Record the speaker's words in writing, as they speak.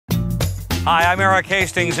Hi, I'm Erik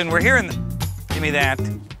Hastings, and we're here in the... Give me that.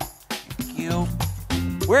 Thank you.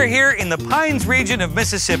 We're here in the Pines region of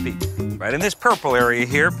Mississippi, right in this purple area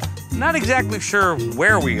here. Not exactly sure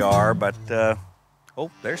where we are, but, oh,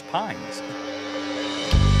 there's pines.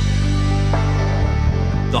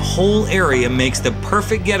 The whole area makes the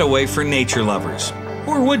perfect getaway for nature lovers,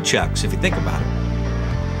 or woodchucks, if you think about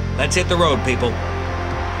it. Let's hit the road, people.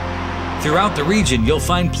 Throughout the region, you'll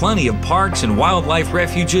find plenty of parks and wildlife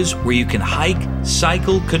refuges where you can hike,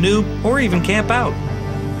 cycle, canoe, or even camp out.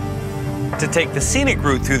 To take the scenic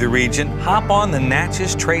route through the region, hop on the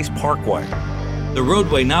Natchez Trace Parkway. The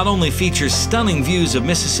roadway not only features stunning views of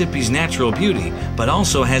Mississippi's natural beauty, but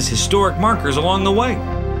also has historic markers along the way.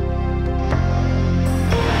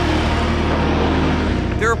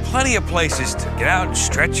 There are plenty of places to get out and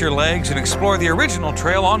stretch your legs and explore the original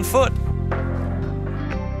trail on foot.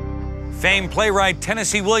 Famed playwright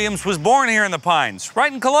Tennessee Williams was born here in the Pines,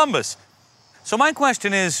 right in Columbus. So my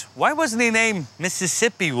question is, why wasn't he named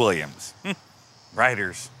Mississippi Williams?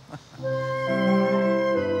 Writers.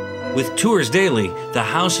 With tours daily, the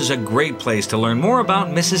house is a great place to learn more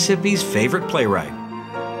about Mississippi's favorite playwright.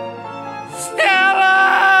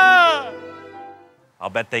 Stella!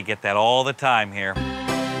 I'll bet they get that all the time here.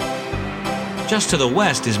 Just to the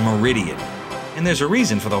west is Meridian, and there's a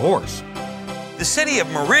reason for the horse. The city of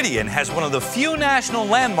Meridian has one of the few national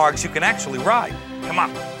landmarks you can actually ride. Come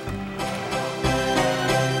on.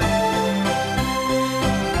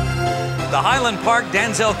 The Highland Park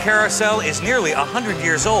Denzel Carousel is nearly 100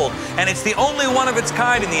 years old, and it's the only one of its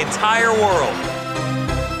kind in the entire world.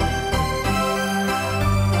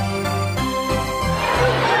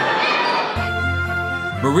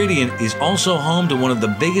 Meridian is also home to one of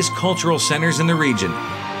the biggest cultural centers in the region.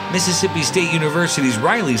 Mississippi State University's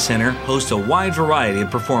Riley Center hosts a wide variety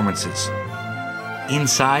of performances.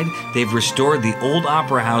 Inside, they've restored the old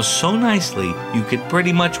opera house so nicely you could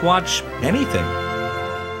pretty much watch anything.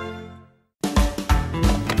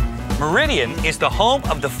 Meridian is the home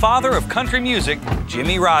of the father of country music,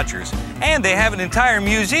 Jimmie Rodgers, and they have an entire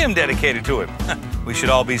museum dedicated to him. We should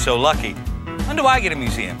all be so lucky. When do I get a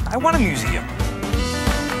museum? I want a museum.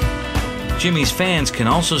 Jimmie's fans can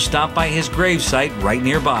also stop by his gravesite right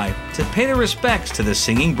nearby to pay their respects to the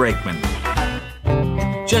singing brakeman.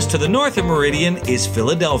 Just to the north of Meridian is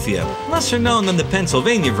Philadelphia, lesser known than the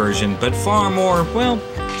Pennsylvania version, but far more, well,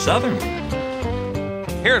 southern.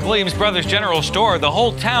 Here at Williams Brothers General Store, the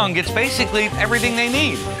whole town gets basically everything they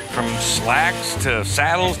need, from slacks to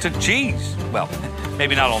saddles to cheese. Well,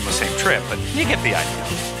 maybe not all on the same trip, but you get the idea.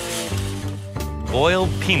 Boiled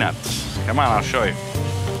peanuts. Come on, I'll show you.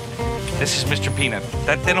 This is Mr. Peanut.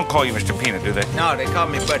 They don't call you Mr. Peanut, do they? No, they call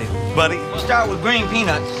me Buddy. Buddy? We'll start with green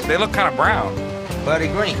peanuts. They look kind of brown. Buddy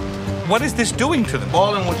green. What is this doing to them?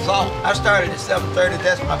 Boiling with salt. I started at 7:30.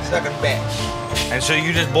 That's my second batch. And so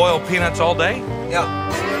you just boil peanuts all day? Yep.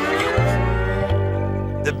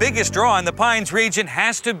 The biggest draw in the Pines region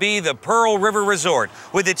has to be the Pearl River Resort,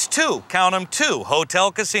 with its count 'em, two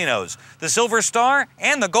hotel casinos, the Silver Star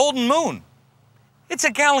and the Golden Moon. It's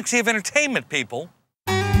a galaxy of entertainment, people.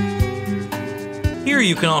 Here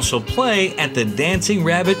you can also play at the Dancing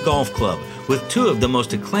Rabbit Golf Club, with two of the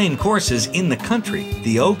most acclaimed courses in the country,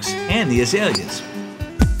 the Oaks and the Azaleas.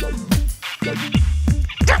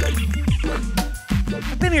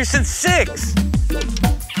 I've been here since 6.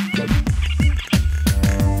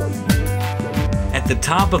 At the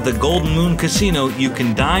top of the Golden Moon Casino, you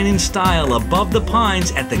can dine in style above the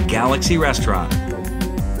Pines at the Galaxy Restaurant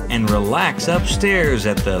and relax upstairs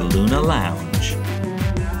at the Luna Lounge.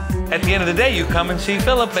 At the end of the day, you come and see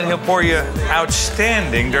Philip, and he'll pour you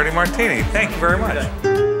outstanding dirty martini. Thank you very much.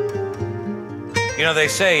 You know, they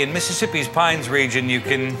say in Mississippi's Pines region, you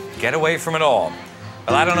can get away from it all.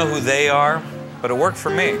 Well, I don't know who they are, but it worked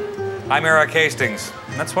for me. I'm Erik Hastings,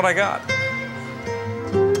 and that's what I got.